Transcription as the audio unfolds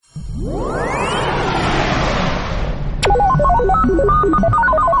Encyclopod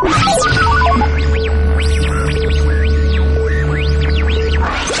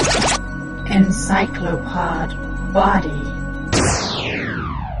Body.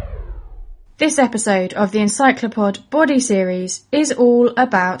 This episode of the Encyclopod Body series is all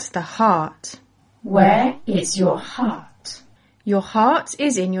about the heart. Where is your heart? Your heart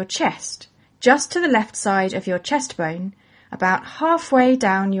is in your chest, just to the left side of your chest bone, about halfway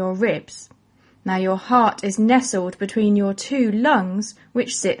down your ribs. Now your heart is nestled between your two lungs,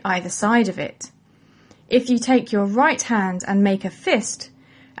 which sit either side of it. If you take your right hand and make a fist,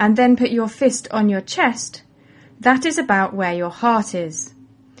 and then put your fist on your chest, that is about where your heart is.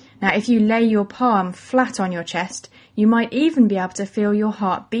 Now if you lay your palm flat on your chest, you might even be able to feel your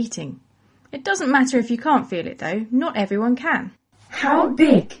heart beating. It doesn't matter if you can't feel it though, not everyone can. How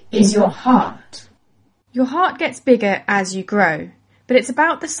big is your heart? Your heart gets bigger as you grow, but it's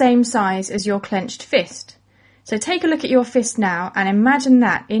about the same size as your clenched fist. So take a look at your fist now and imagine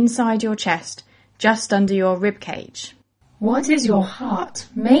that inside your chest, just under your rib cage. What is your heart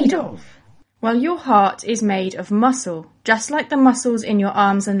made of? Well, your heart is made of muscle, just like the muscles in your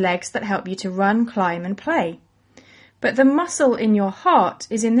arms and legs that help you to run, climb and play. But the muscle in your heart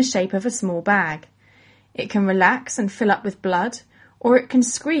is in the shape of a small bag. It can relax and fill up with blood, or it can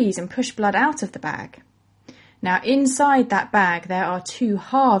squeeze and push blood out of the bag. Now, inside that bag there are two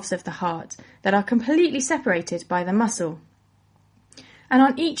halves of the heart that are completely separated by the muscle. And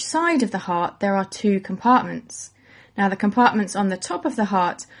on each side of the heart there are two compartments. Now, the compartments on the top of the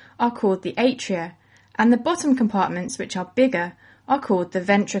heart are called the atria, and the bottom compartments, which are bigger, are called the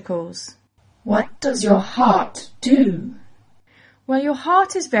ventricles. What does your heart do? Well, your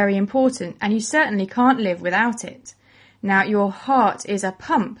heart is very important, and you certainly can't live without it. Now, your heart is a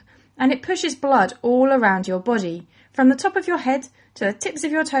pump, and it pushes blood all around your body, from the top of your head to the tips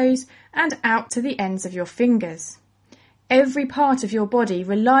of your toes and out to the ends of your fingers. Every part of your body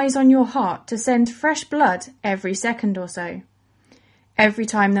relies on your heart to send fresh blood every second or so. Every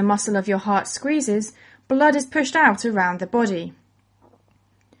time the muscle of your heart squeezes, blood is pushed out around the body.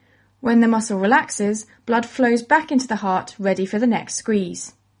 When the muscle relaxes, blood flows back into the heart, ready for the next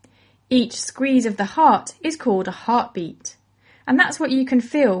squeeze. Each squeeze of the heart is called a heartbeat, and that's what you can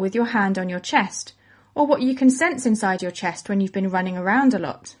feel with your hand on your chest, or what you can sense inside your chest when you've been running around a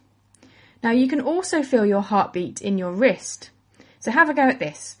lot. Now you can also feel your heartbeat in your wrist. So have a go at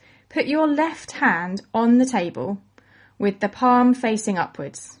this. Put your left hand on the table with the palm facing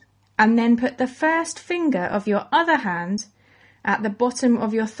upwards, and then put the first finger of your other hand at the bottom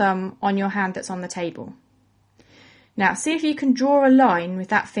of your thumb on your hand that's on the table. Now see if you can draw a line with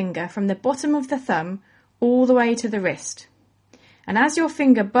that finger from the bottom of the thumb all the way to the wrist. And as your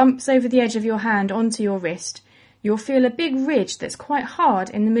finger bumps over the edge of your hand onto your wrist, you'll feel a big ridge that's quite hard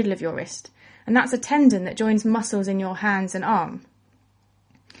in the middle of your wrist, and that's a tendon that joins muscles in your hands and arm.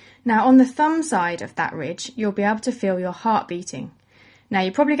 Now on the thumb side of that ridge, you'll be able to feel your heart beating. Now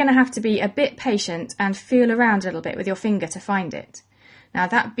you're probably going to have to be a bit patient and feel around a little bit with your finger to find it. Now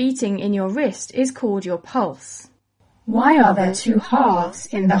that beating in your wrist is called your pulse. Why are there two halves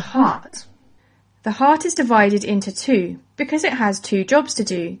in the heart? The heart is divided into two because it has two jobs to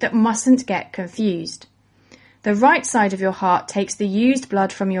do that mustn't get confused. The right side of your heart takes the used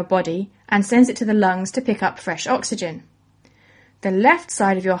blood from your body and sends it to the lungs to pick up fresh oxygen. The left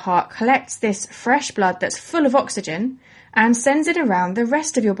side of your heart collects this fresh blood that's full of oxygen and sends it around the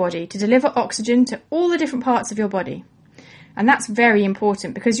rest of your body to deliver oxygen to all the different parts of your body. And that's very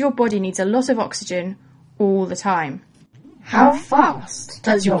important because your body needs a lot of oxygen all the time. How fast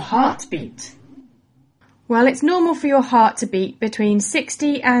does your heart beat? Well, it's normal for your heart to beat between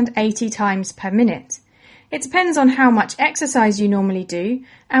 60 and 80 times per minute. It depends on how much exercise you normally do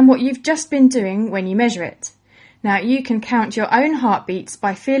and what you've just been doing when you measure it. Now, you can count your own heartbeats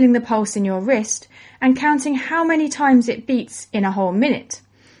by feeling the pulse in your wrist and counting how many times it beats in a whole minute.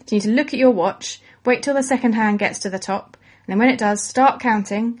 So you need to look at your watch, wait till the second hand gets to the top, and then when it does, start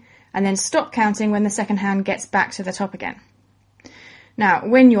counting, and then stop counting when the second hand gets back to the top again. Now,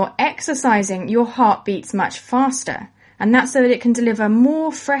 when you're exercising, your heart beats much faster, and that's so that it can deliver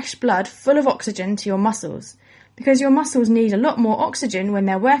more fresh blood full of oxygen to your muscles, because your muscles need a lot more oxygen when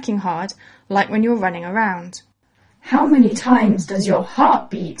they're working hard, like when you're running around. How many times does your heart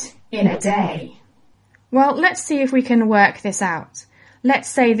beat in a day? Well, let's see if we can work this out. Let's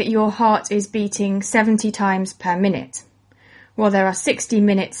say that your heart is beating 70 times per minute. Well, there are 60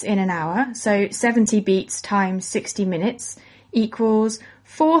 minutes in an hour, so 70 beats times 60 minutes equals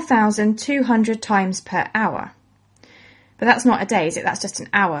 4,200 times per hour. But that's not a day, is it? That's just an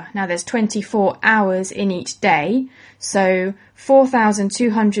hour. Now there's 24 hours in each day, so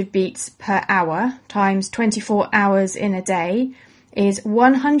 4,200 beats per hour times 24 hours in a day is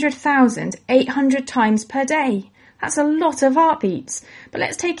 100,800 times per day. That's a lot of heartbeats. But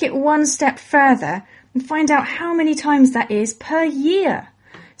let's take it one step further and find out how many times that is per year.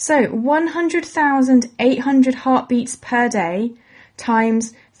 So 100,800 heartbeats per day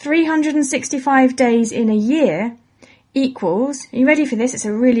times 365 days in a year equals, are you ready for this? It's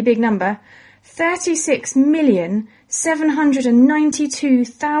a really big number.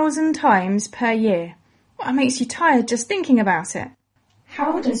 36,792,000 times per year. What makes you tired just thinking about it?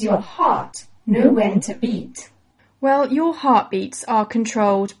 How does your heart know when to beat? Well, your heartbeats are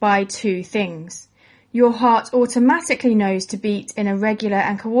controlled by two things. Your heart automatically knows to beat in a regular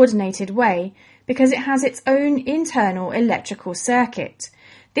and coordinated way because it has its own internal electrical circuit.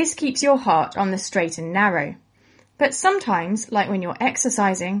 This keeps your heart on the straight and narrow. But sometimes, like when you're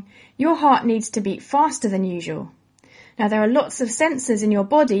exercising, your heart needs to beat faster than usual. Now, there are lots of sensors in your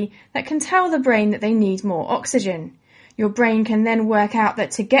body that can tell the brain that they need more oxygen. Your brain can then work out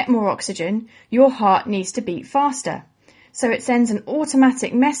that to get more oxygen, your heart needs to beat faster. So it sends an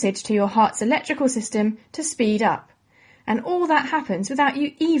automatic message to your heart's electrical system to speed up. And all that happens without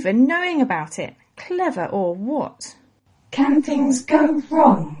you even knowing about it. Clever or what? Can things go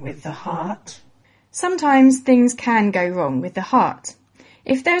wrong with the heart? Sometimes things can go wrong with the heart.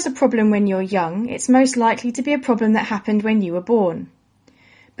 If there's a problem when you're young, it's most likely to be a problem that happened when you were born.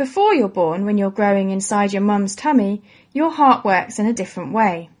 Before you're born, when you're growing inside your mum's tummy, your heart works in a different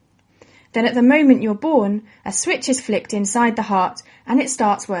way. Then at the moment you're born, a switch is flicked inside the heart and it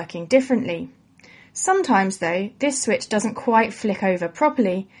starts working differently. Sometimes, though, this switch doesn't quite flick over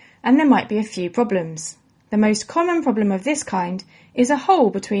properly and there might be a few problems. The most common problem of this kind is a hole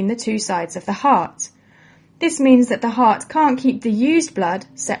between the two sides of the heart. This means that the heart can't keep the used blood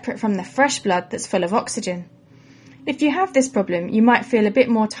separate from the fresh blood that's full of oxygen. If you have this problem, you might feel a bit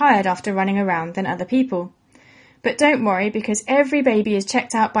more tired after running around than other people. But don't worry, because every baby is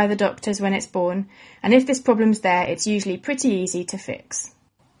checked out by the doctors when it's born, and if this problem's there, it's usually pretty easy to fix.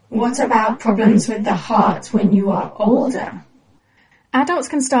 What about problems with the heart when you are older? Adults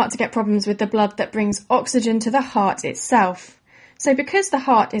can start to get problems with the blood that brings oxygen to the heart itself. So because the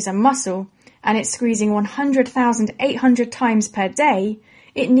heart is a muscle, and it's squeezing 100,800 times per day,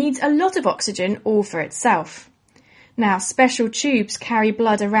 it needs a lot of oxygen all for itself. Now, special tubes carry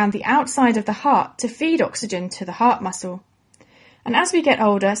blood around the outside of the heart to feed oxygen to the heart muscle. And as we get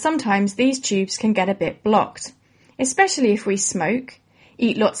older, sometimes these tubes can get a bit blocked, especially if we smoke,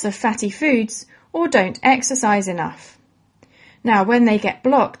 eat lots of fatty foods, or don't exercise enough. Now, when they get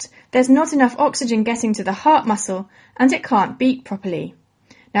blocked, there's not enough oxygen getting to the heart muscle and it can't beat properly.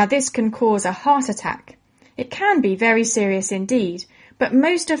 Now, this can cause a heart attack. It can be very serious indeed, but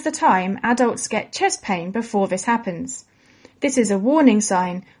most of the time adults get chest pain before this happens. This is a warning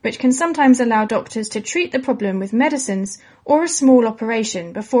sign which can sometimes allow doctors to treat the problem with medicines or a small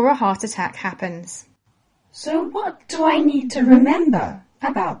operation before a heart attack happens. So what do I need to remember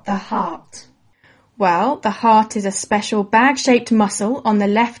about the heart? Well, the heart is a special bag-shaped muscle on the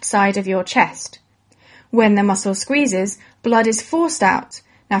left side of your chest. When the muscle squeezes, blood is forced out.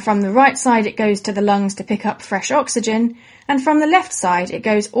 Now from the right side it goes to the lungs to pick up fresh oxygen, and from the left side it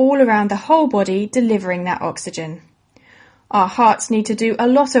goes all around the whole body delivering that oxygen. Our hearts need to do a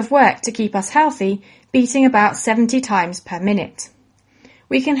lot of work to keep us healthy, beating about 70 times per minute.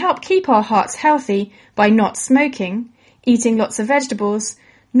 We can help keep our hearts healthy by not smoking, eating lots of vegetables,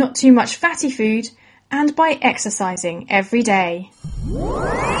 not too much fatty food, and by exercising every day.